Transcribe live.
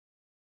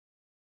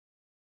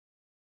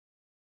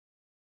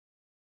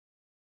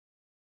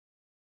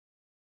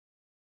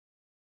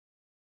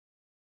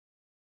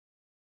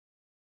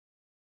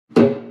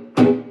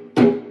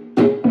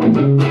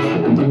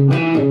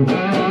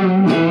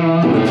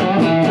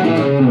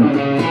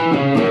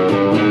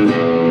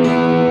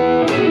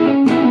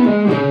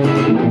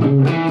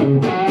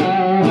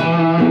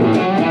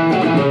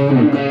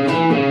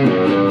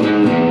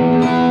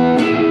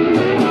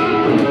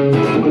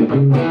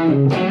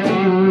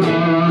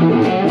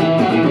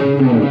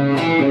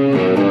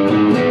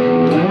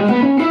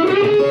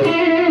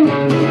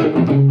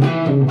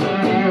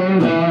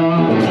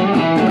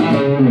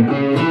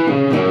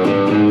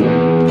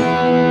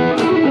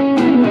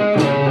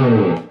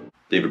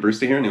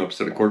Here, a new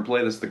episode of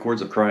Chordplay. This is the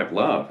Chords of Cry of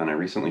Love, and I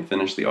recently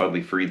finished the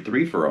Audley Freed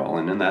 3-for-All,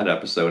 and in that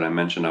episode I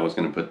mentioned I was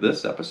going to put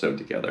this episode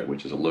together,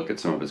 which is a look at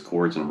some of his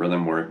chords and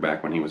rhythm work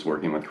back when he was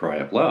working with Cry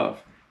of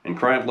Love. And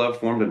Cry of Love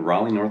formed in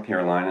Raleigh, North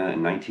Carolina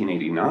in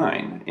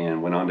 1989,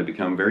 and went on to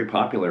become very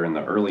popular in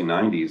the early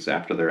 90s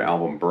after their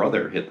album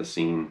Brother hit the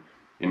scene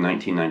in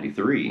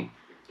 1993.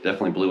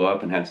 Definitely blew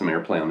up and had some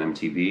airplay on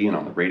MTV and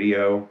on the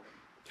radio,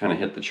 kind of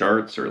hit the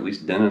charts, or at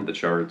least dented the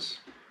charts.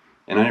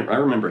 And I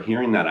remember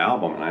hearing that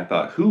album and I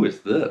thought, who is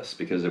this?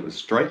 Because it was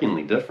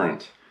strikingly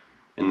different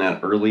in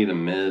that early to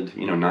mid,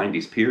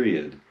 90s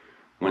period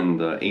when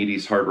the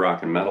 80s hard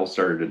rock and metal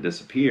started to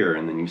disappear,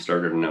 and then you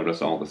started to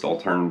notice all this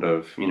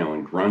alternative,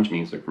 and grunge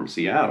music from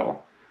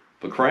Seattle.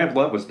 But Cry of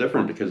Love was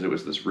different because it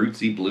was this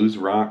rootsy blues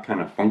rock,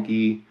 kind of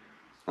funky,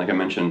 like I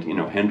mentioned,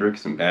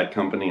 Hendrix and Bad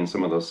Company and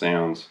some of those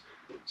sounds.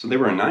 So they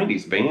were a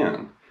 90s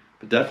band,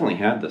 but definitely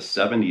had the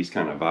 70s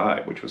kind of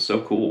vibe, which was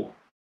so cool.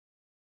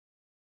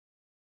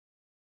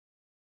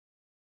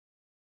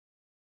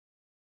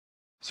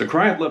 So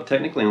Cry of Love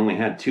technically only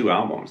had 2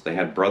 albums. They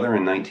had Brother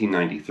in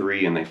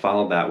 1993, and they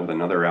followed that with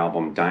another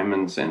album,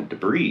 Diamonds and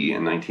Debris,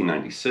 in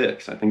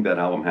 1996. I think that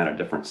album had a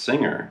different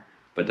singer,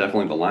 but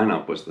definitely the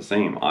lineup was the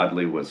same.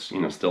 Audley was,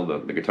 still the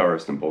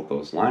guitarist in both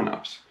those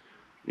lineups.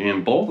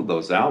 And both of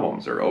those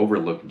albums are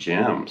overlooked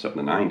gems of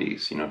the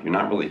 90s. If you're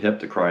not really hip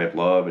to Cry of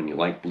Love and you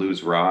like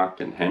blues rock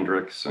and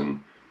Hendrix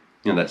and,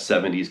 that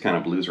 70s kind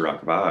of blues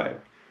rock vibe,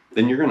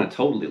 then you're going to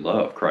totally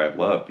love Cry of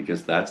Love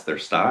because that's their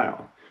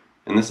style.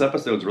 And this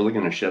episode's really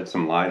going to shed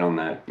some light on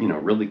that,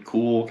 really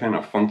cool, kind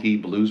of funky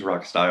blues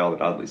rock style that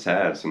Audley's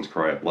had since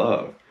Cry of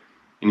Love.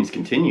 And he's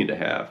continued to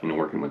have,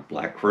 working with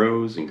Black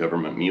Crowes and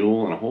Government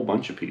Mule and a whole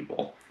bunch of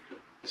people.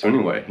 So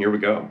anyway, here we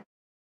go.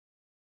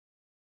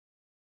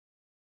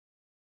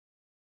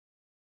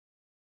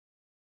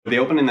 The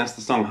opening, that's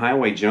the song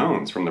Highway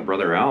Jones from the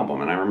Brother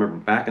album. And I remember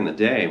back in the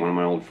day, one of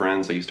my old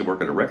friends I used to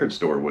work at a record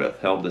store with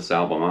held this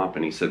album up,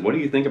 and he said, "What do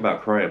you think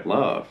about Cry of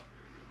Love?"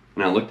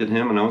 And I looked at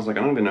him and I was like,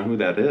 I don't even know who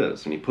that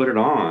is. And he put it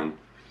on,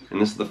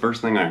 and this is the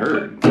first thing I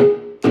heard.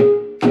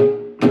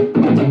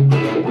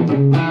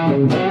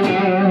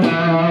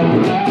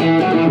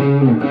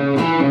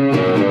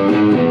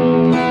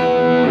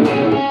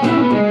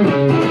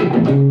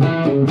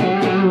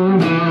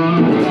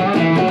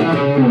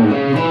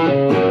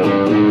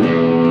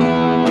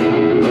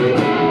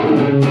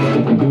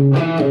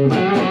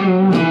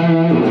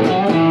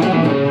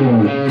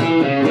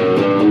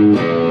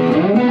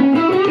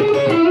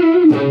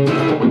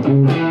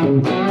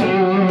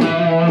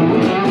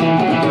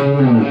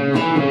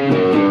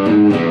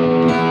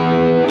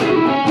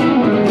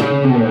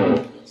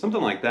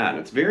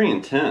 It's very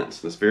intense,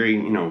 this very,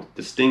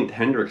 distinct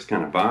Hendrix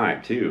kind of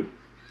vibe, too.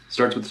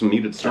 Starts with some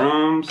muted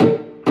strums.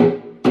 And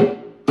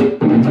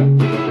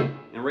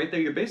right there,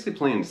 you're basically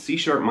playing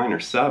C-sharp minor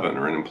 7,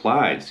 or an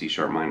implied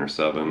C-sharp minor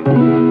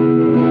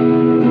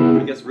 7.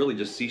 I guess really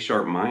just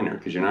C-sharp minor,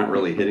 because you're not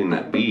really hitting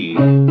that B.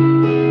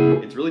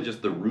 It's really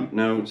just the root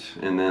note,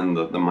 and then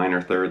the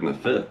minor 3rd and the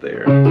 5th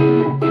there.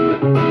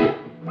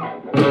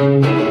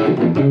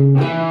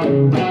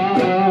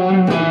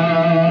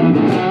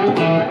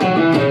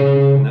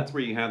 That's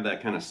where you have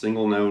that kind of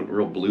single note,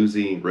 real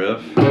bluesy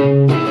riff.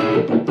 And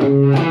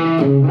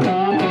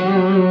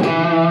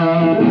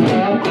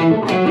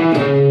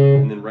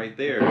then right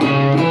there,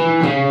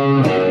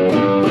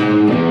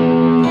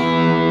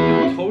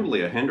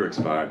 totally a Hendrix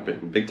vibe,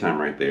 but big time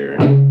right there.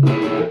 And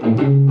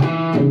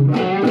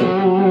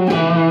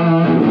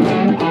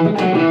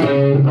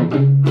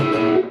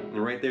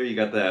right there you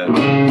got that.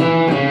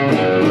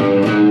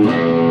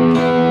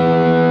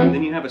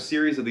 Then you have a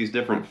series of these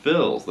different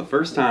fills. The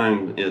first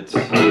time it's,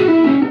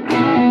 and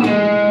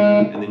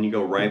then you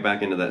go right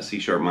back into that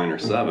C-sharp minor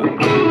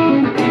 7.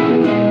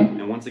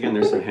 And once again,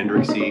 there's some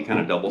Hendrixy kind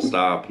of double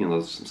stop,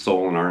 those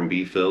soul and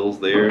R&B fills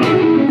there.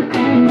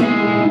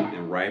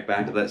 And right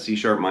back to that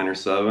C-sharp minor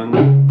 7.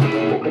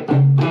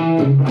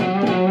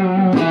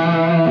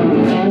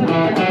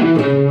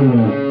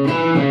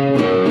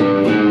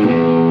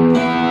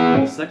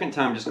 The second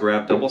time, just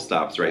grab double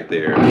stops right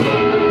there.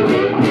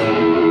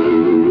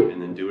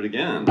 And then do it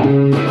again.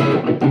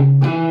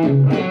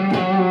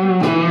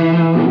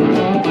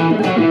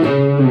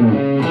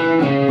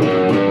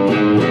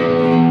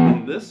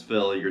 In this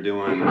fill, you're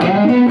doing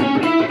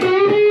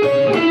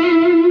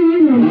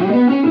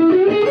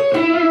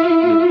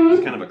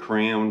it's kind of a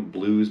crammed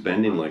blues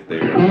bending lick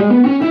there.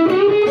 And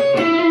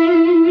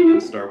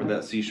then start with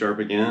that C sharp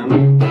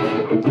again.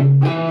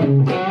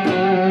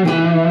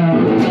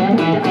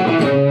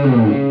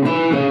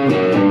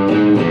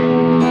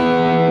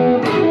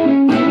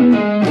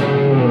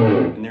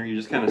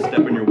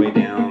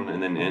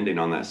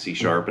 on that C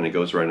sharp, and it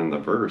goes right in the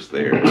verse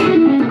there.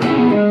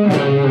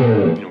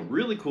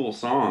 Really cool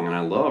song, and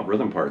I love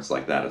rhythm parts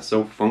like that. It's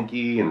so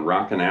funky and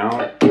rocking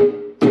out.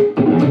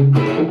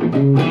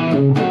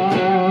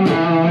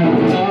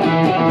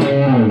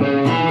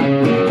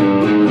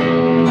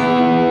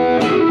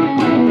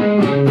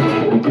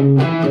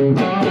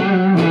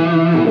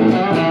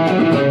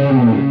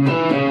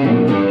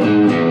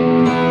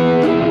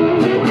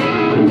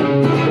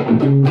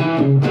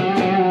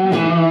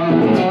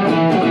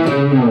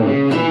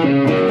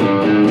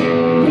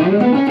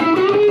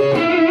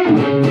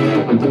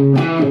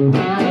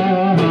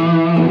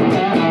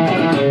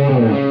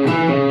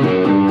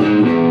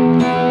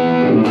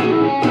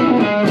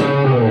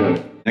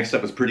 Next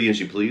up is Pretty As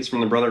You Please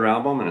from the Brother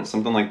album, and it's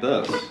something like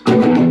this.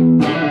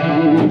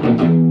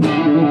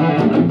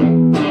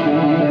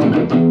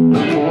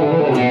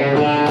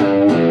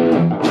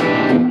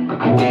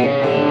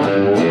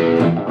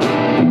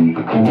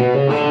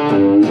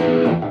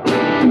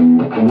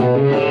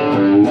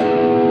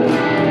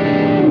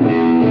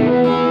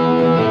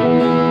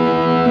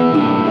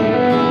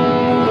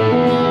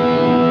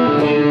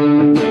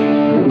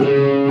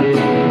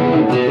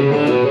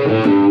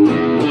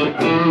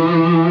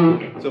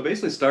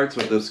 Basically starts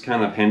with this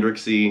kind of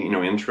Hendrixy,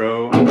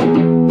 intro.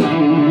 And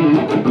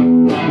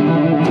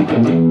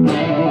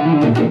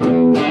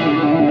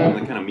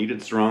the kind of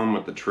muted strum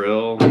with the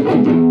trill.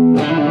 And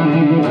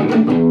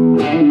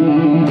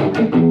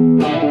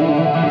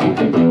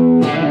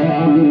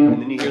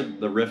then you hear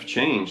the riff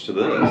change to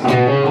this.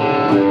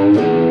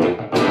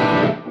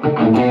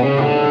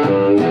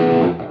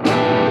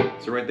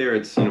 So right there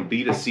it's,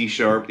 B to C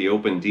sharp, the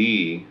open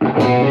D.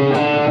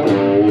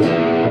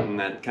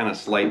 That kind of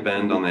slight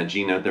bend on that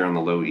G note there on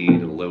the low E to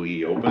the low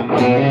E open.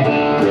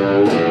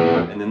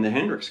 And then the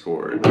Hendrix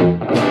chord.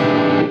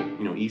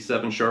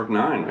 E7 sharp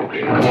 9 right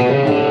there.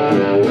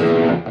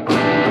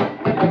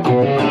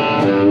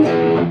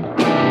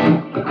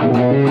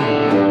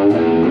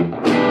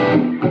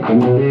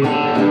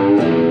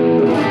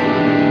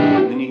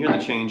 And then you hear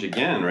the change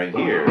again right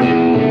here.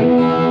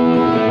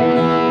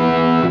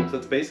 So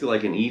it's basically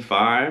like an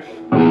E5.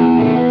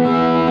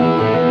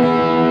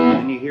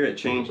 Hear it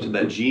change to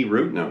that G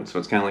root note, so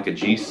it's kind of like a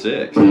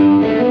G6.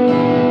 And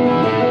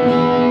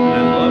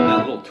I love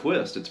that little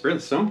twist. It's really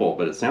simple,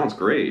 but it sounds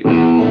great.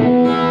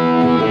 And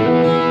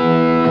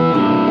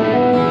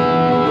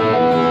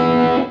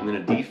then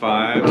a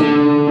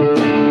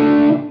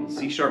D5,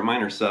 C sharp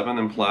minor 7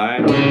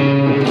 implied,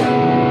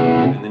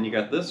 and then you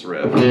got this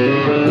riff.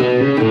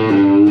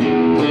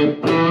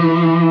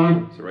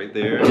 So right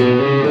there.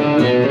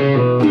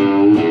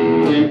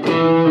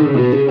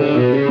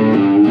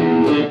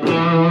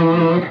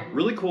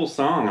 Really cool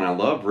song, and I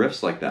love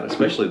riffs like that,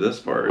 especially this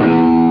part.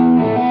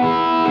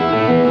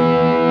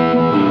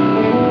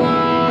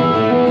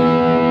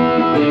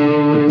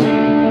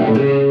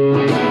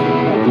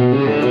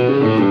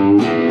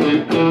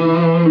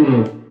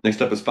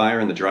 Next up is Fire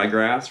in the Dry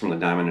Grass from the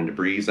Diamond and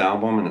Debris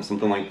album, and it's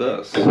something like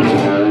this.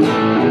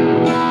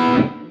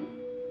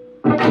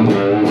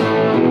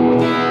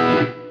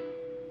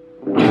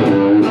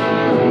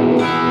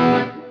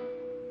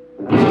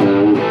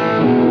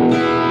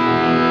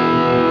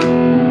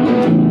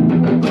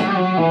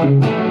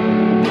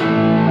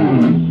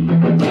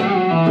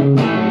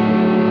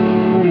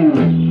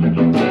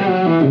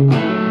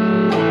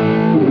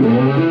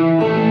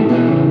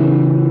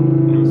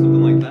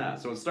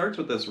 Starts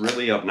with this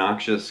really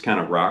obnoxious kind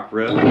of rock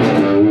riff,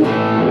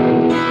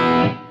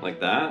 like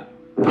that.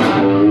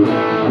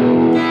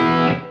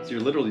 So you're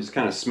literally just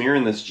kind of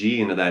smearing this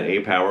G into that A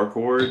power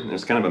chord, and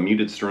there's kind of a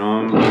muted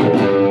strum.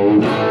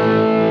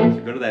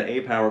 So go to that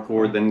A power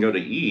chord, then go to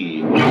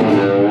E, and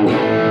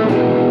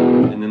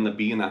then the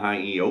B and the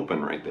high E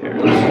open right there.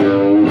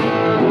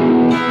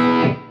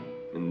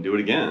 And do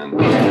it again.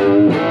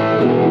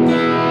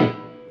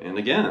 And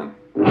again.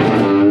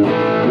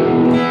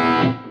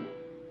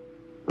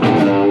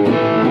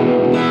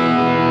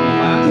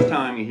 Last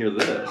time you hear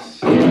this.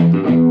 So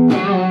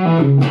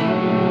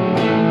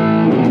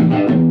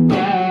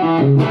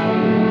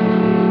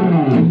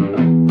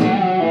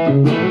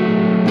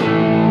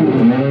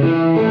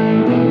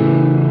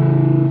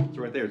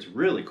right there, it's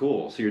really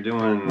cool. So you're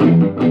doing,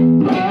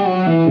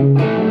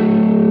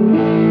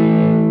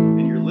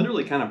 and you're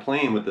literally kind of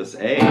playing with this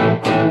A,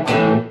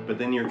 but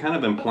then you're kind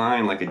of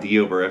implying like a D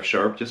over F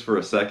sharp just for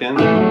a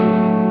second,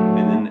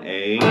 and then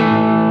A,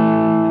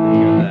 and then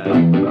you got that.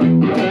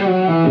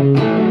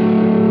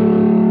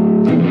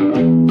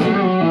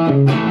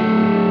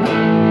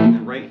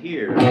 And right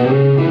here,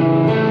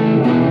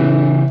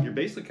 you're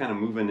basically kind of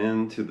moving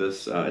into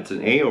this, it's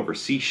an A over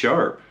C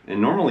sharp,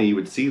 and normally you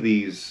would see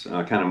these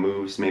kind of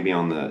moves maybe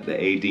on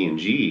the A, D, and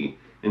G,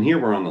 and here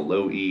we're on the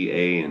low E,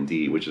 A, and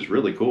D, which is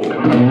really cool. Get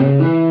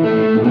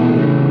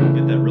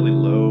that really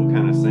low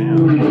kind of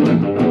sound.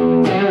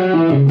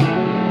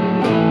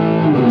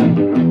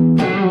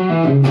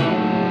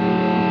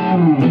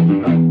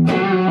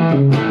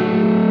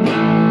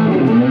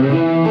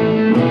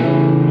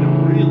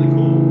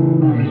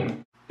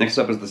 Next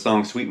up is the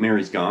song Sweet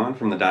Mary's Gone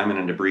from the Diamond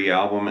and Debris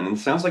album, and it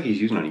sounds like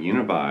he's using a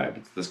univibe.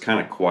 It's this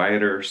kind of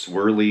quieter,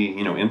 swirly,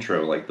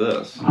 intro like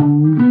this.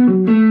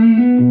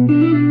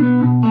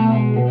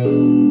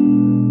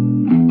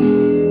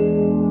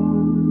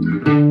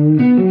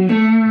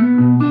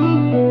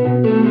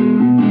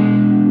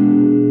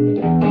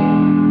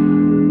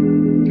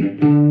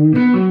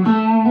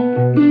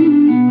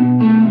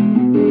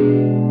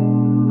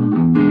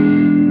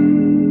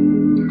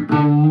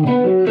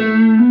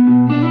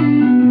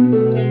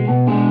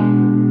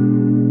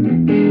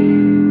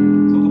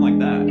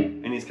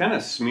 Kind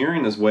of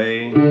smearing his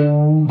way,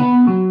 and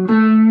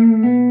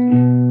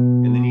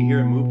then you hear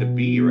it move to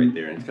B right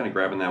there, and he's kind of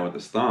grabbing that with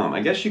his thumb.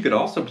 I guess you could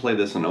also play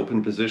this in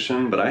open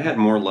position, but I had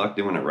more luck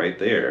doing it right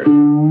there. So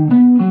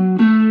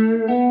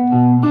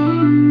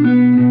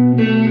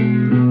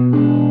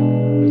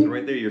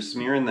right there you're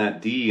smearing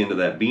that D into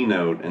that B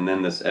note, and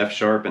then this F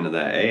sharp into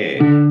that A,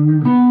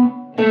 and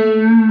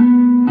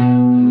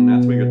then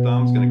that's where your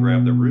thumb's going to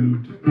grab the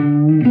root.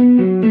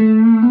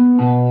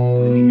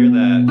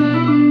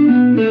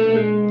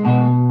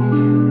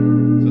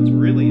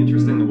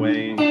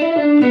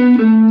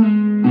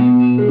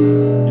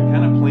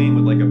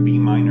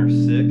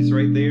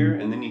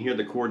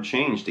 Chord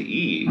change to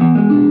E,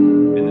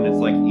 and then it's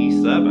like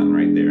E7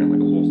 right there, like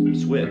a little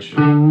switch. So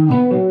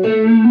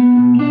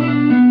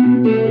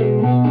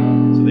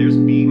there's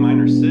B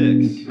minor 6,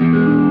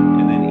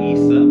 and then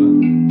E7.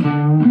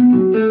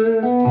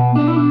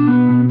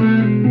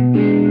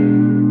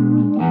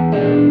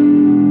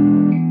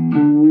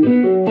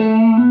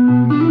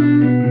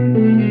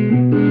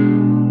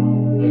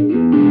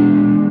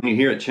 And you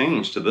hear it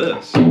change to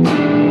this.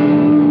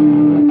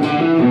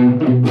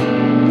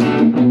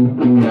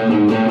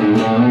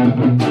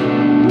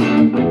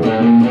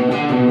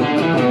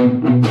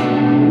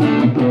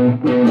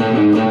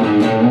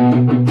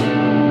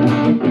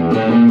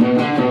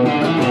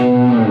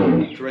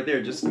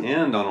 Just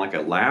end on like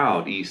a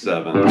loud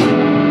E7, and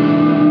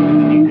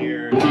then you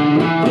hear,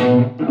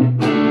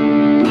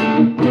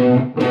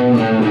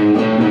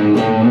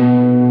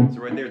 so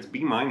right there it's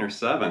B minor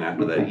 7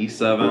 after that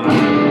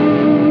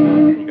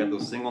E7. You got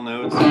those single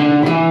notes,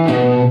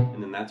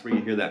 and then that's where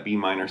you hear that B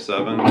minor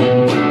 7, and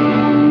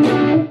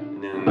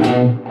then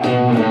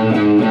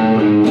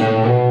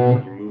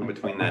you're moving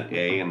between that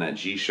A and that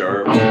G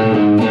sharp,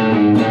 and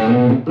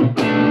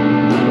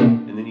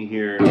then you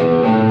hear.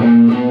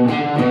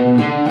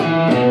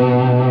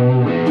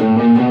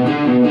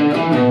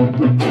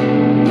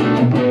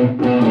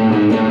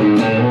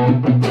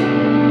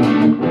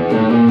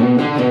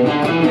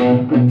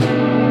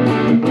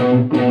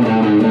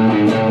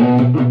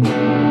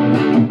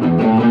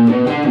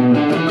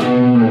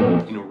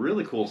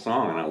 Really cool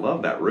song, and I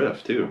love that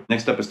riff too.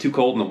 Next up is Too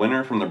Cold in the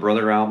Winter from the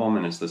Brother album,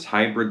 and it's this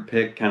hybrid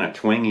pick kind of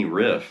twangy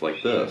riff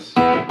like this.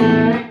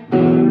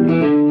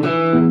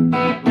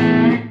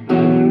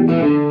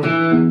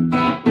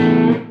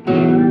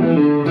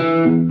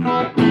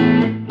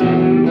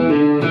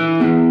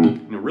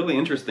 Really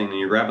interesting, and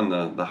you're grabbing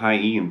the high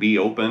E and B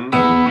open,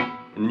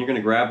 and then you're going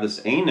to grab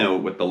this A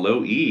note with the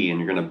low E, and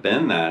you're going to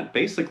bend that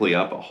basically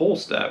up a whole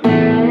step,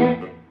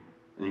 and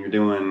you're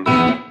doing,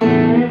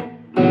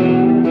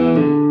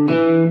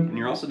 and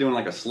you're also doing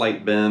like a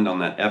slight bend on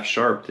that F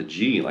sharp to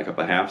G, like up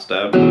a half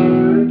step,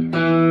 and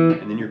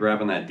then you're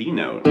grabbing that D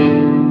note back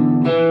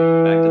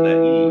to that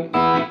E,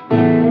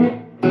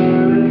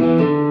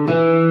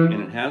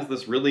 and it has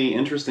this really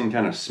interesting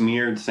kind of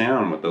smeared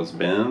sound with those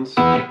bends.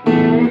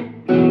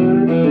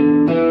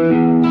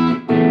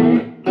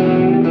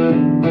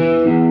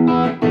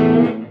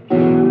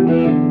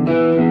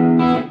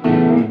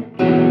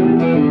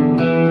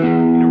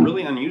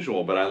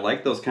 But I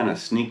like those kind of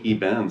sneaky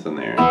bends in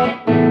there.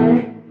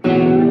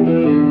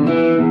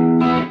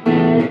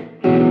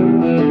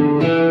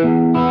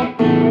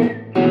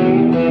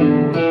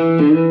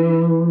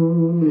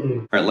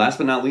 Alright, last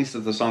but not least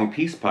is the song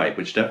Peace Pipe,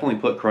 which definitely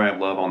put Cry of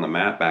Love on the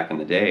map back in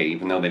the day,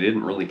 even though they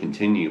didn't really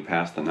continue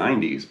past the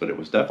 90s, but it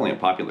was definitely a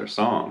popular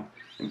song.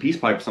 And Peace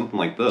Pipe is something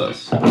like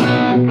this.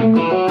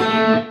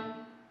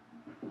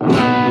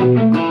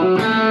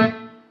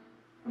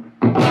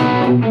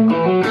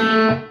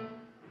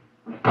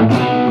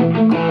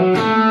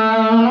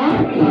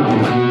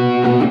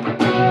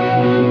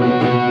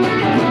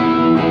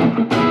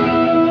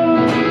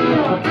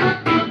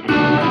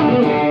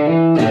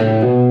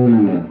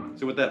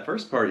 So with that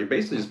first part, you're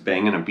basically just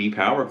banging a B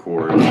power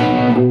chord,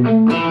 and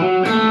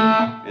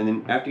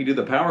then after you do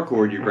the power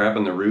chord, you're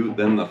grabbing the root,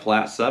 then the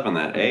flat 7,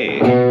 that A,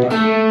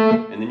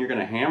 and then you're going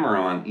to hammer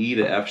on E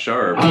to F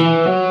sharp,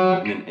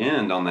 and then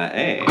end on that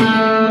A.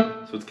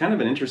 So it's kind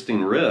of an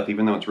interesting riff,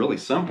 even though it's really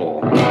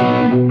simple, but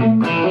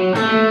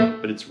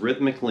it's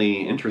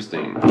rhythmically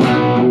interesting,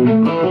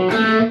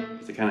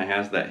 because it kind of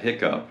has that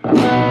hiccup.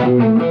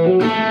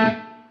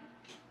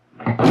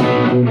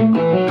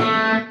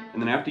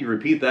 And then after you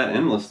repeat that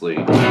endlessly,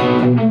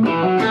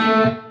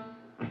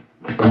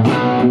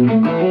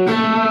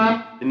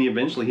 then you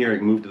eventually hear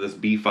it move to this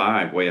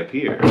B5 way up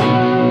here.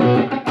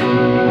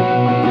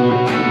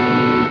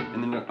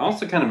 And then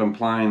also kind of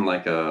implying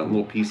like a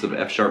little piece of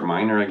F sharp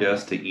minor, I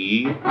guess, to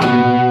E.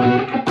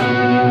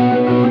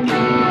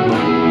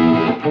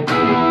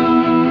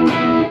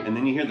 And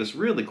then you hear this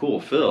really cool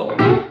fill.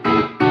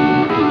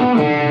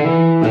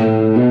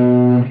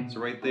 So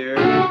right there,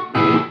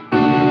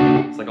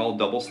 it's like all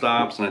double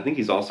stops, and I think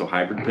he's also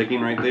hybrid picking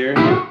right there.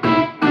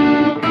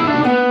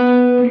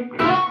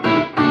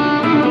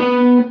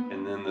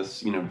 And then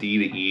this, you know, D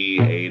to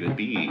E, A to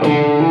B.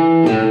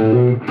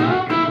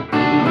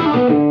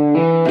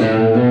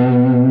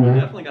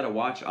 Definitely got to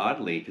watch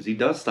Audley, because he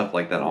does stuff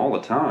like that all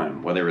the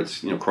time, whether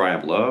it's, you know, Cry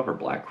of Love or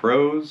Black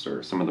Crows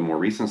or some of the more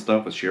recent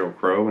stuff with Sheryl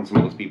Crow and some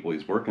of those people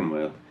he's working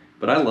with.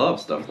 But I love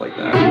stuff like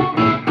that.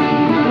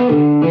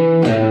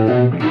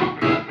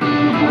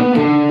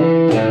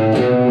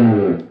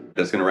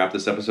 That's going to wrap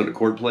this episode of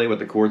Chordplay with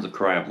the Chords of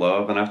Cry of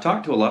Love. And I've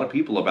talked to a lot of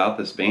people about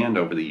this band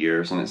over the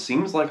years, and it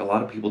seems like a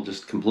lot of people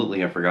just completely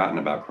have forgotten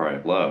about Cry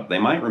of Love. They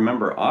might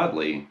remember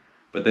Audley,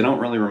 but they don't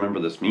really remember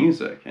this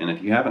music. And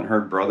if you haven't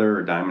heard Brother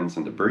or Diamonds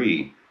and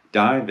Debris,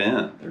 dive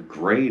in. They're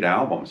great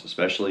albums,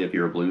 especially if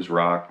you're a blues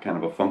rock, kind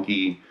of a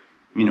funky,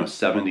 you know,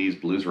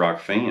 70s blues rock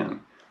fan,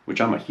 which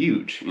I'm a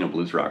huge, you know,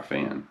 blues rock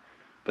fan.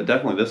 But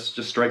definitely this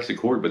just strikes a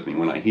chord with me.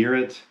 When I hear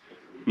it,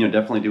 you know,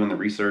 definitely doing the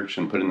research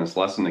and putting this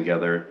lesson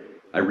together,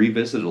 I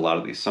revisited a lot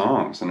of these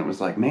songs, and it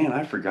was like, man,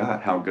 I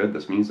forgot how good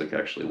this music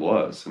actually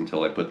was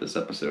until I put this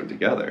episode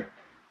together.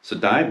 So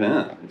dive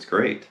in. It's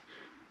great.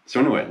 So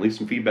anyway, leave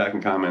some feedback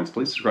and comments.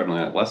 Please subscribe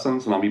to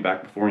Lessons, and I'll be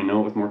back before you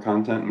know it with more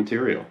content and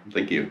material.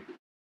 Thank you.